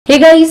Hey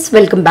guys,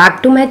 welcome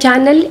back to my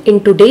channel.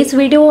 In today's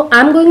video,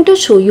 I'm going to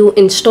show you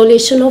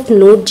installation of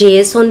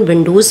NodeJS on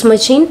Windows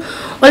machine.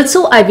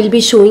 Also, I will be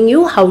showing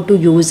you how to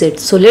use it.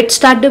 So let's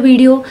start the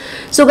video.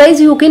 So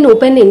guys, you can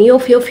open any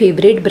of your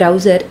favorite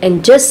browser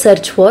and just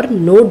search for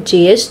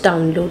NodeJS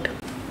download.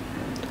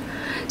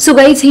 So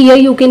guys, here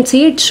you can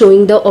see it's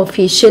showing the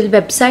official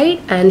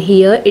website and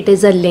here it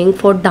is a link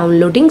for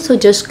downloading. So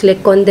just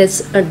click on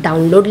this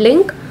download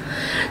link.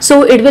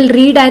 So it will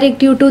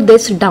redirect you to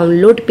this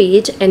download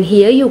page, and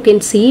here you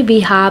can see we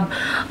have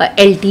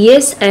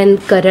LTS and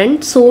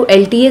current. So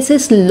LTS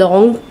is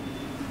long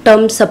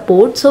term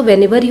support, so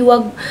whenever you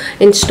are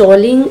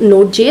installing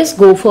Node.js,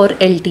 go for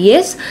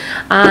LTS.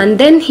 And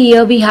then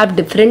here we have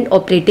different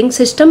operating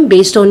system.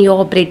 Based on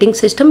your operating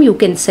system you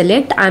can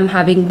select. I'm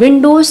having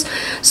Windows,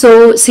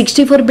 so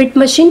 64-bit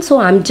machine, so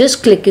I'm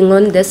just clicking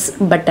on this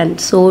button.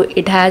 So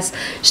it has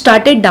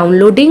started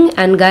downloading,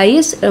 and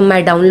guys,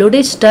 my download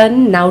is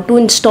done. Now to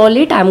install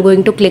it, I'm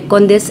going to click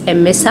on this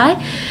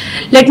MSI.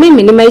 Let me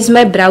minimize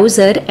my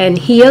browser, and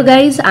here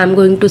guys, I'm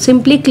going to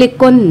simply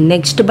click on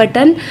next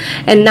button,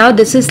 and now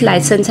this is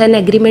license and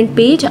agreement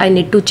page. I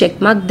need to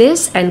check mark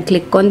this and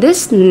click on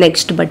this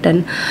next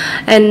button.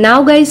 And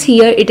now guys,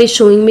 here it is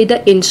showing me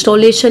the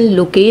installation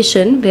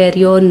location where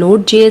your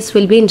Node.js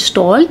will be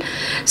installed.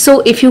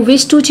 So if you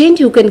wish to change,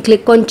 you can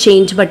click on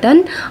change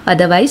button,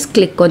 otherwise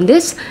click on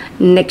this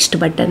next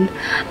button.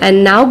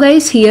 And now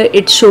guys, here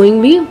it's showing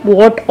me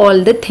what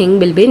all the thing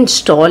will be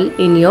installed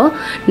in your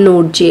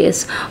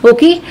Node.js.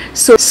 Okay,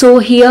 so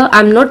here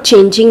I'm not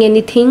changing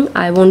anything.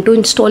 I want to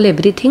install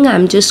everything.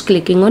 I'm just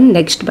clicking on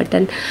next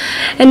button.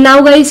 And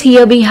now guys,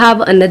 here we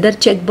have another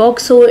checkbox.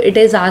 So it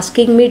is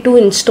asking me to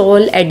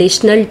install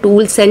additional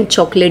tools and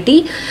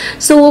chocolatey.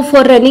 So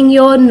for running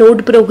your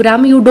Node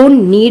program, you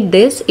don't need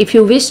this. If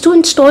you wish to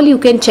install, you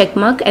can check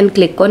mark and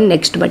click on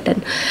next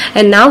button.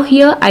 And now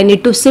here I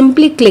need to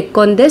simply click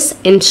on this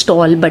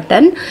install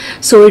button,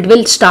 so it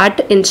will start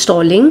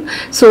installing.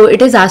 So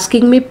it is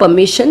asking me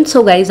permission,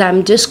 so guys,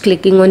 I'm just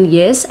clicking on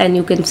yes, and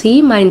you can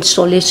see my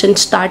installation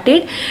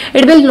started.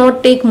 It will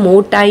not take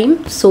more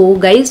time. So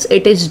guys,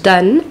 it is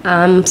done.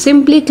 I'm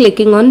simply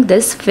clicking on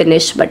this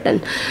finish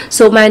button.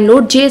 So my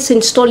Node.js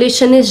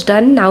installation is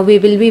done. Now we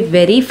will be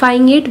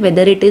verifying it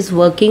whether it is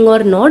working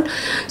or not.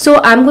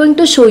 So I'm going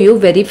to show you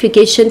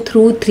verification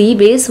through three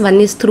ways. One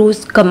is through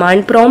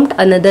command prompt,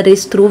 another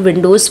is through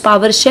Windows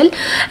PowerShell,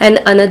 and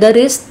another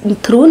is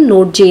through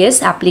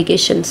Node.js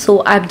application.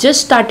 So I've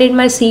just started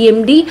my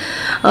CMD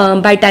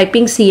by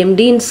typing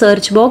CMD in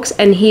search box,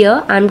 and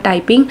here I'm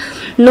typing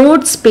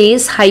node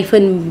space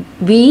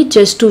 -v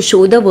just to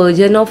show the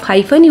version of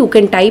hyphen. You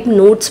can type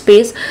node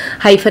space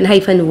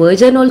 --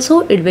 version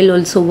also, it will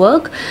also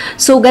work.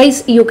 So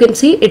guys, you can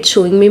see it's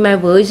showing me my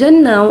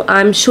version. Now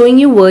I'm showing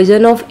you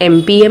version of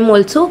npm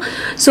also.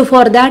 So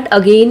for that,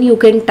 again you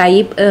can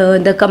type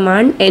the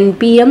command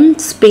npm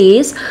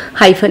space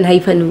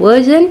 --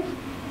 version.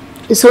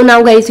 So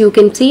now guys, you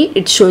can see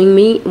it's showing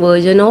me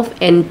version of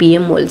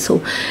npm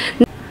also.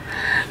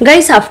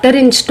 Guys, after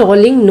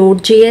installing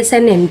Node.js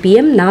and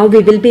npm, now we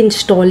will be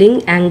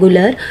installing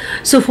Angular.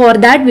 So for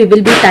that, we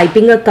will be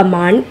typing a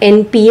command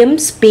npm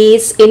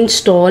space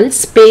install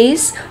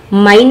space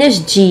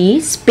 -g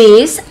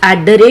space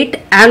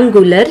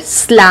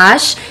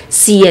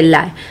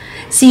 @angular/CLI.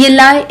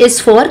 CLI is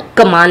for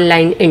command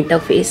line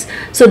interface.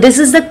 So this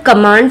is the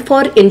command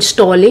for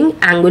installing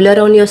Angular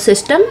on your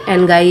system.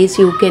 And guys,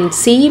 you can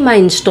see my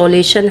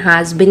installation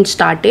has been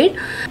started.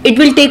 It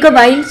will take a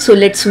while, so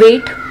let's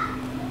wait.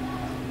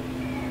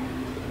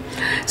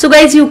 So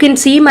guys, you can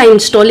see my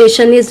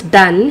installation is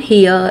done.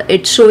 Here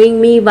it's showing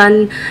me one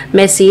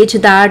message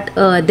that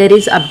there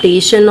is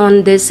updation on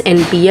this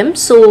npm.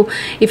 So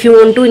if you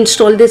want to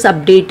install this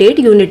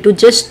updated, you need to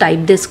just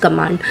type this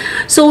command.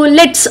 So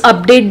let's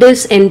update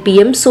this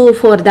npm. So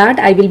for that,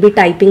 I will be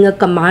typing a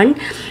command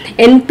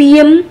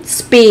npm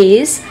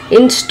space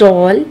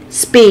install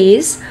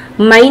space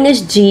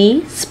 -g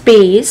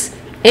space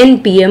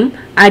npm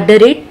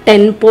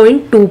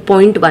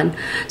 @10.2.1.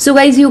 So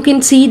guys, you can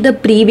see the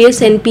previous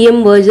npm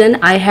version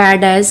I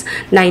had as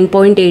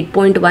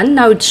 9.8.1.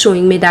 now it's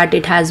showing me that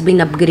it has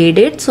been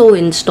upgraded, so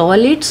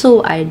install it. So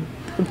I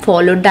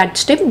followed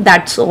that step.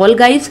 That's all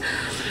guys.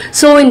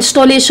 So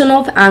installation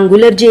of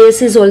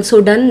AngularJS is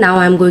also done. Now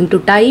I'm going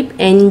to type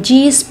ng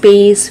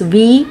space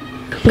v.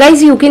 Guys,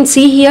 you can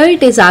see here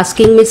it is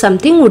asking me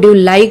something. Would you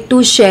like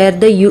to share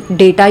the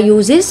data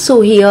uses? So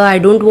here I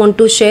don't want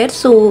to share,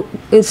 so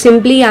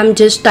simply I'm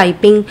just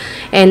typing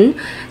n,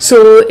 so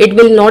it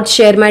will not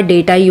share my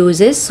data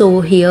uses. So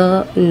here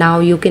now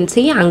you can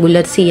see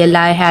Angular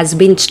CLI has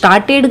been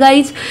started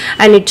guys,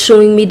 and it's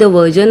showing me the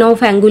version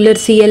of Angular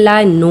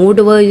CLI,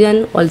 node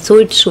version, also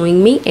it's showing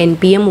me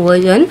npm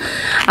version,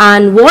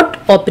 and what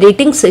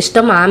operating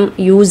system I'm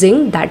using,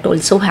 that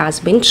also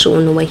has been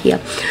shown over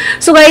here.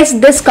 So guys,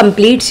 this completes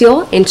your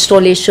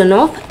installation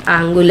of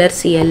Angular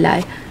CLI.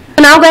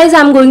 Now guys,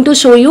 I'm going to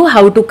show you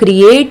how to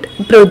create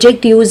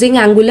project using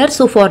Angular.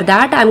 So for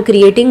that, I'm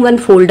creating one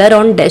folder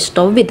on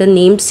desktop with the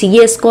name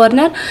CS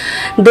Corner.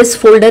 This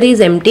folder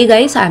is empty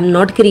guys. I have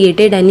not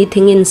created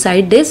anything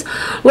inside this.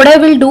 What I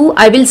will do,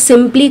 I will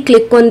simply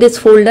click on this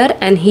folder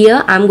and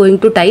here I'm going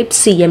to type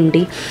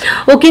CMD.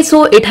 Okay,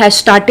 so it has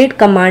started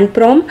command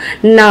prompt.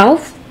 Now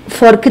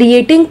for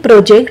creating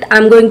project,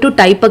 I'm going to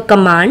type a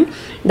command,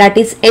 that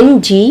is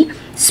ng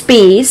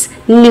space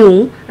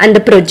new and the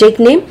project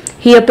name.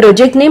 Here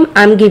project name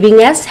I'm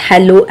giving as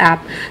hello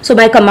app. So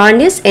my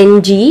command is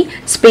ng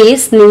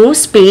space new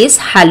space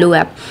hello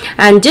app,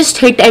 and just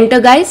hit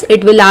enter guys.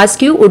 It will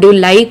ask you, would you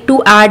like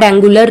to add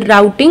Angular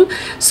routing?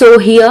 So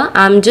here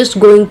I'm just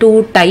going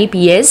to type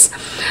yes,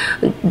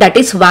 that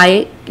is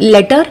Y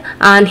letter,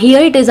 and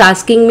here it is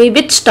asking me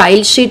which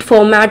style sheet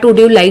format would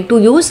you like to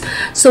use.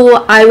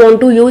 So I want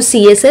to use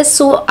CSS,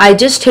 so I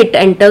just hit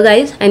enter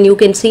guys, and you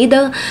can see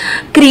the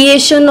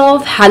creation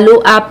of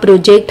hello app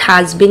project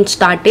has been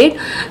started.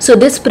 So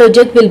this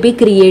project will be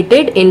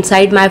created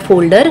inside my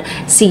folder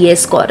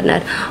CS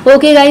Corner.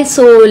 Okay guys,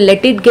 so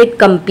let it get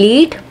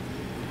complete.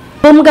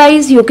 Boom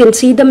guys, you can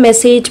see the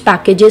message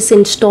packages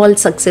installed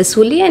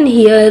successfully, and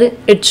here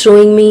it's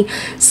showing me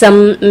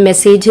some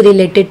message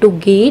related to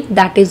Git.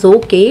 That is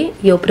okay,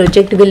 your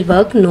project will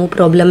work, no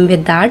problem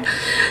with that.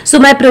 So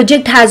my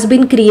project has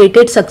been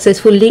created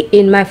successfully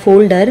in my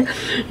folder.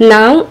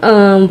 Now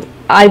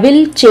I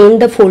will change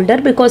the folder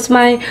because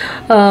my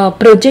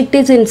project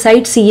is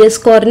inside CS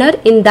Corner.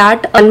 In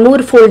that one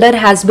more folder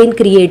has been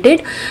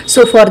created.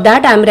 So for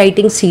that I'm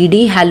writing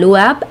cd hello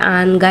app,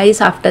 and guys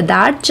after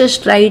that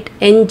just write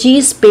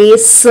ng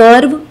space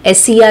serve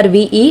serve,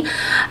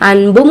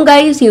 and boom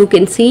guys, you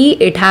can see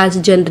it has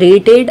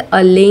generated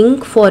a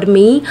link for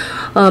me,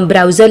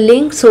 browser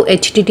link. So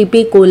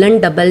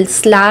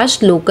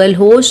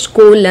http://localhost: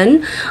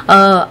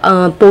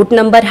 port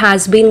number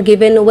has been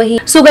given over here.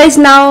 So guys,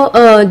 now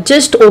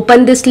just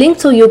open this link.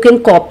 So you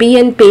can copy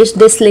and paste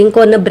this link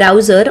on a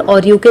browser, or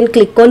you can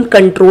click on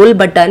control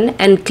button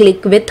and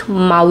click with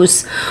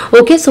mouse.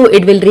 Okay, so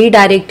it will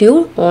redirect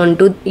you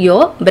onto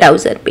your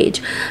browser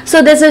page.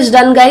 So this is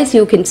done guys.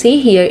 You can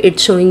see here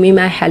it's showing me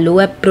my hello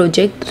app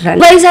project run.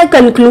 Guys, I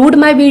conclude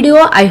my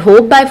video. I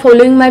hope by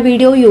following my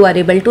video you are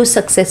able to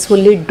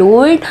successfully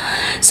do it.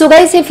 So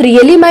guys, if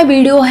really my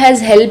video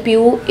has helped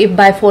you, if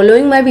by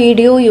following my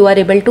video you are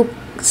able to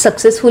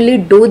successfully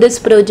do this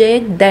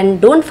project, then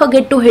don't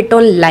forget to hit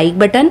on like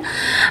button.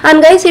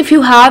 And guys, if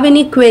you have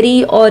any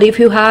query or if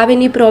you have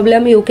any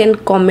problem, you can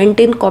comment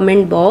in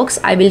comment box.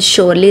 I will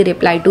surely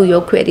reply to your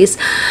queries.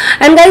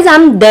 And guys,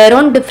 I'm there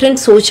on different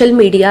social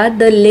media.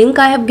 The link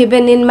I have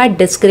given in my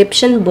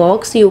description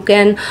box. You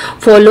can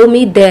follow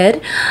me there.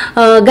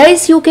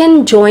 Guys, you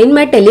can join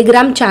my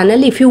Telegram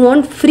channel if you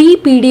want free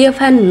PDF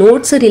and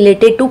notes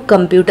related to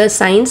computer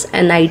science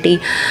and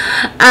IT.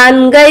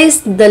 And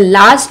guys, the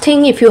last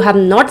thing, if you have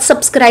not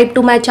subscribed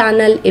to my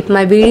channel, if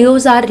my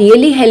videos are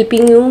really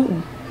helping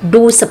you,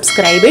 do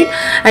subscribe it,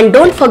 and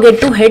don't forget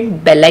to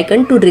hit bell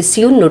icon to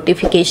receive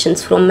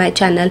notifications from my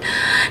channel.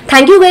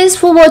 Thank you guys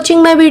for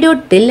watching my video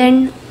till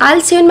end. I'll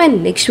see you in my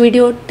next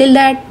video. Till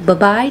that, bye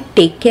bye,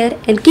 take care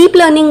and keep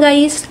learning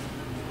guys.